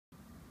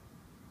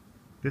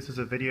This is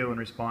a video in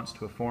response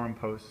to a forum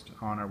post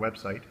on our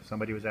website.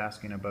 Somebody was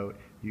asking about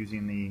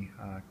using the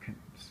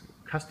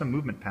custom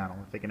movement panel,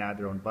 if they can add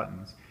their own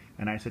buttons,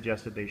 and I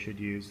suggested they should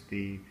use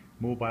the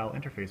mobile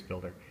interface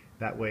builder.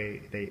 That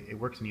way it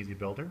works in Easy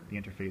Builder, the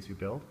interface you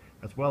build,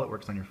 as well it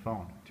works on your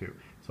phone too.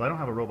 So I don't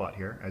have a robot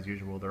here, as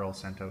usual. They're all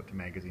sent out to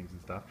magazines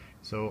and stuff.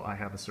 So I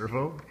have a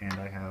servo and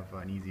I have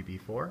an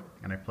EasyB4,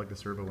 and I plug the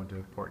servo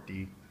into port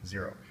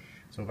D0.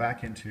 So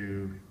back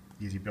into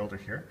Easy Builder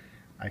here,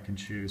 I can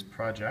choose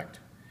Project,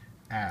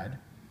 Add.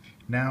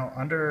 Now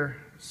under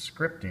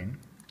scripting,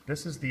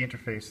 this is the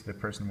interface the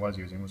person was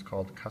using. It was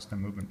called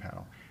Custom Movement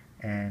Panel.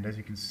 And as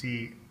you can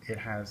see, it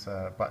has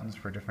buttons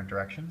for different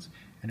directions.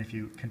 And if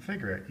you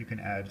configure it, you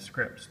can add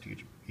scripts to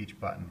each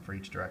button for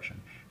each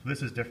direction. So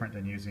this is different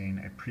than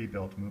using a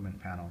pre-built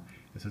movement panel.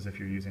 This is if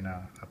you're using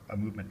a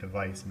movement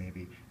device,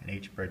 maybe an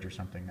H-bridge or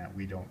something that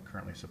we don't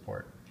currently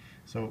support.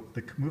 So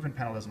the movement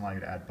panel doesn't allow you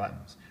to add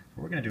buttons.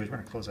 What we're going to do is we're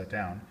going to close that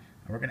down,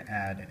 and we're going to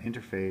add an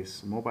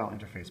interface, mobile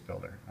interface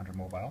builder under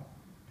Mobile,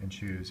 and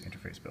choose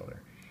Interface Builder.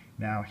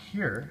 Now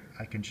here,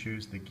 I can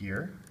choose the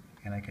gear,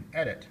 and I can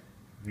edit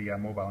the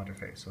mobile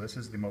interface. So this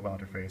is the mobile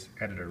interface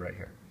editor right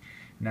here.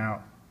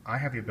 Now I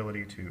have the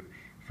ability to,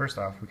 first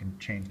off, we can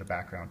change the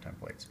background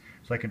templates.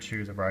 So I can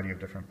choose a variety of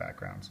different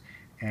backgrounds.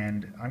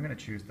 And I'm going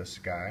to choose the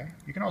sky.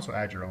 You can also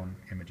add your own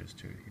images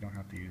too. You don't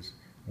have to use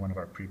one of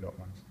our pre-built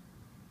ones.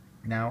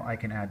 Now I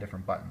can add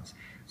different buttons.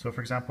 So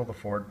for example, the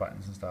forward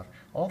buttons and stuff,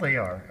 all they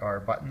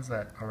are buttons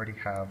that already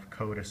have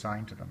code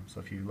assigned to them. So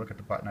if you look at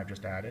the button I've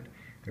just added,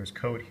 there's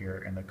code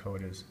here, and the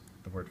code is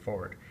the word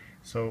forward.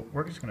 So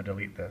we're just going to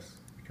delete this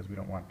because we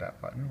don't want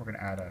that button. We're going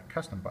to add a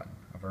custom button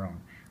of our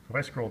own. So if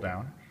I scroll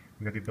down,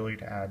 we have the ability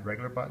to add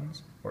regular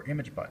buttons or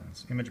image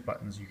buttons. Image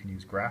buttons, you can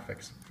use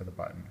graphics for the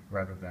button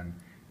rather than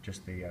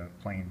just the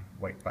plain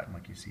white button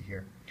like you see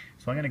here.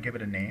 So I'm going to give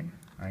it a name.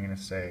 I'm going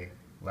to say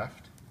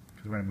left,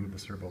 because we're going to move the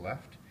servo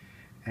left.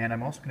 And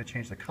I'm also going to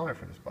change the color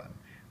for this button.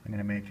 I'm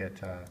going to make it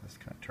this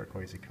kind of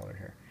turquoisey color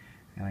here.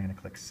 And I'm going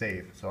to click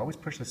Save. So always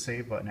push the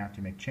Save button after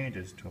you make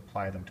changes to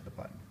apply them to the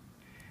button.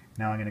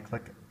 Now I'm going to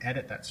click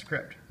Edit that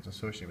script that's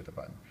associated with the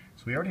button.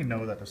 So we already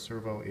know that the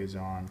servo is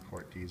on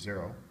port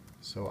D0.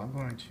 So I'm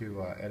going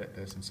to edit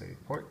this and say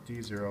port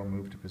D0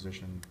 move to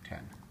position 10.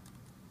 And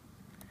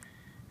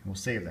we'll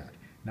save that.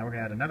 Now we're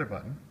going to add another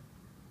button,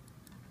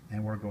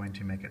 and we're going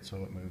to make it so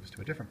it moves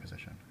to a different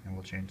position. And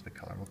we'll change the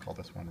color. We'll call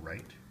this one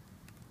right.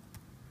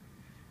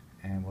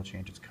 And we'll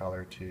change its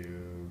color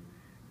to,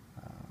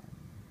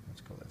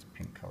 let's call this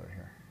pink color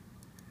here.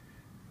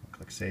 We'll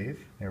click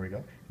Save. There we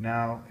go.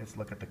 Now let's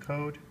look at the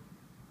code,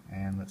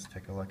 and let's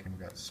take a look. And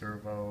we've got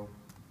servo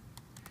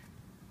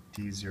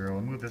D0.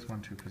 We'll move this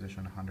one to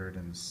position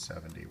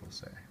 170, we'll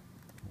say.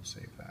 We'll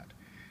save that.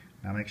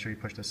 Now make sure you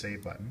push the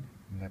Save button.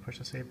 Did I push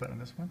the Save button on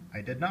this one?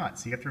 I did not.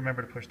 So you have to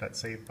remember to push that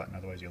Save button,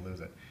 otherwise you'll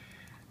lose it.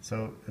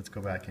 So let's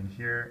go back in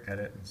here,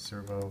 edit, and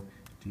servo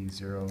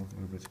D0,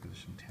 move it to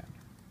position 10.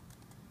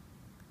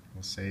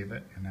 We'll save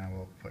it, and now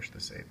we'll push the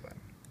Save button.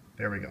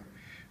 There we go.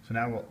 So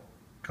now we'll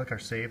click our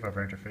Save of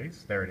our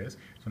interface. There it is. So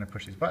when I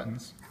push these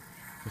buttons,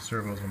 the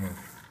servos will move.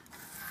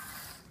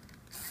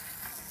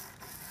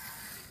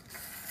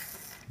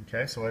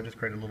 Okay, so I just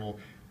created a little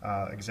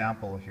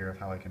example here of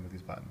how I can move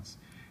these buttons,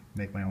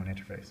 make my own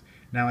interface.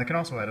 Now I can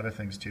also add other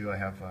things too. I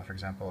have, for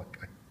example,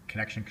 a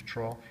connection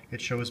control.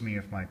 It shows me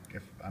if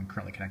I'm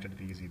currently connected to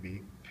the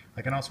EasyB.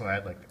 I can also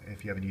add, like,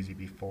 if you have an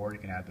EasyB4, you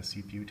can add the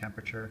CPU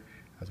temperature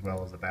as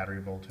well as the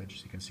battery voltage,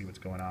 so you can see what's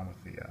going on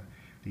with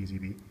the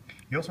EasyB.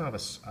 You also have a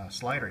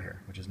slider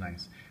here, which is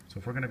nice. So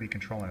if we're going to be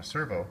controlling a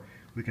servo,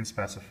 we can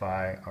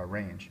specify our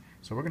range.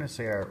 So we're going to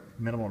say our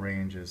minimal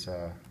range is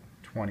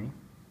 20.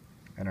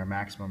 And our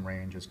maximum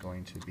range is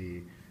going to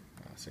be,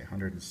 say,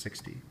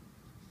 160.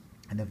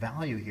 And the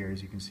value here,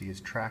 as you can see,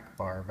 is track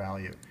bar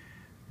value.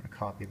 I'm going to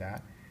copy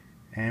that.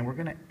 And we're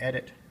going to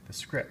edit the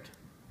script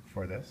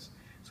for this.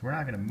 So we're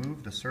now going to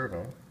move the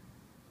servo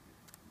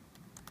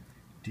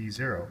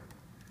D0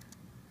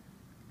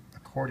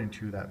 according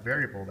to that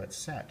variable that's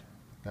set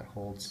that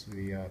holds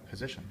the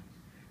position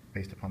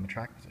based upon the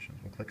track position.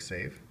 We'll click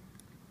Save.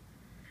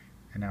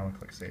 And now we'll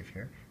click Save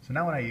here. So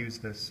now when I use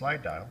this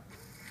slide dial,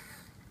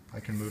 I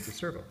can move the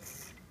servo.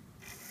 So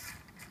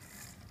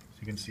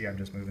you can see I'm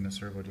just moving the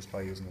servo just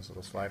by using this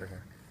little slider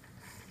here.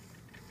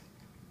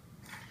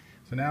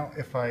 So now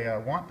if I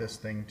want this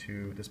thing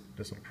to, this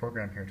little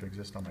program here to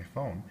exist on my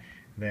phone,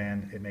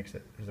 then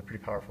there's a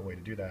pretty powerful way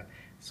to do that.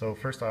 So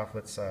first off,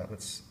 let's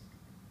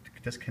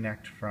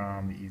disconnect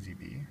from the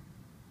EasyB.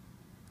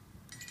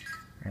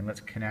 And let's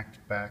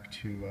connect back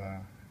to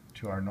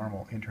our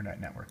normal internet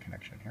network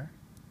connection here.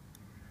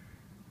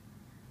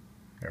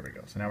 There we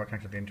go. So now we're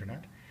connected to the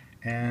internet.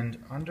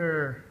 And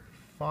under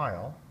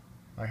File,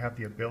 I have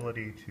the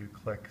ability to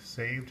click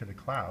Save to the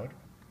Cloud,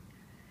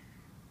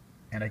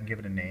 and I can give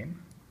it a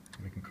name.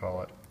 We can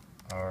call it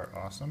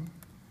R-Awesome.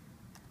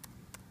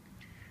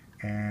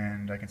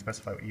 And I can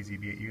specify what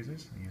EasyB it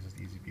uses. It uses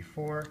the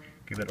EasyB4,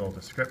 give it a little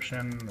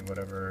description,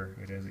 whatever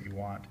it is that you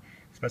want.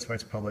 Specify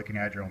it's public, and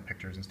add your own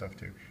pictures and stuff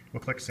too.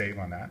 We'll click Save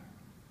on that.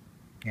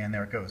 And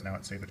there it goes. Now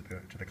it's saved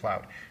to the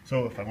cloud.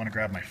 So if I want to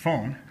grab my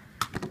phone,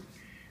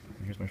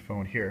 here's my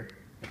phone here,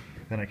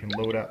 then I can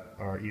load up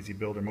our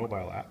EasyBuilder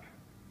mobile app,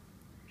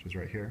 which is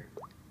right here.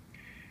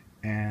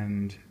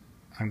 And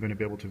I'm going to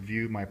be able to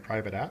view my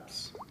private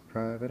apps.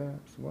 Private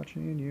apps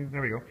watching you.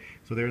 There we go.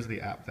 So there's the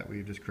app that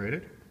we've just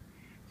created.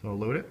 So I'll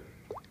load it.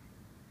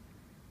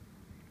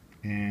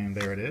 And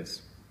there it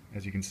is,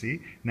 as you can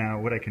see.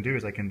 Now what I can do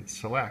is I can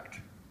select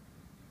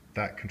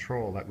that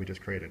control that we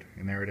just created,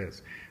 and there it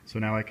is. So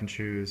now I can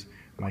choose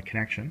my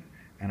connection,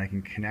 and I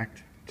can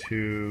connect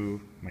to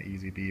my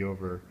EasyBee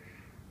over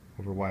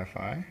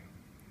Wi-Fi.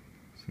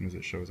 As soon as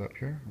it shows up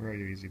here, where are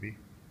you, EasyBee?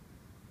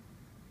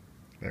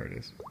 There it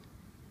is.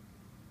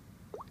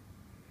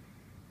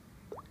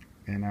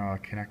 And now I'll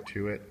connect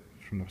to it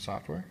from the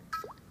software.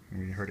 And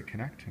we heard it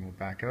connect, and we'll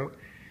back out.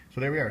 So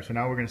there we are. So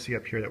now we're going to see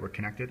up here that we're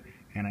connected,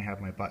 and I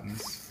have my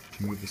buttons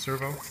to move the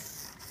servo.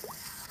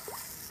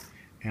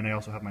 And I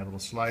also have my little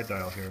slide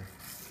dial here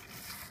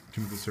to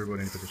move the servo in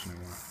any position I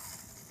want.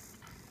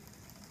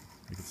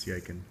 You can see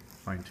I can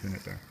fine tune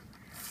it there.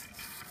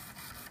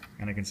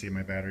 And I can see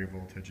my battery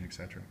voltage and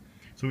etc.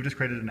 So we've just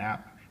created an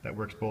app that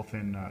works both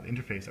in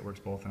interface that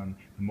works both on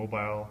the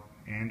mobile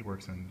and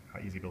works on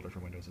EasyBuilder for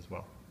Windows as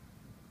well.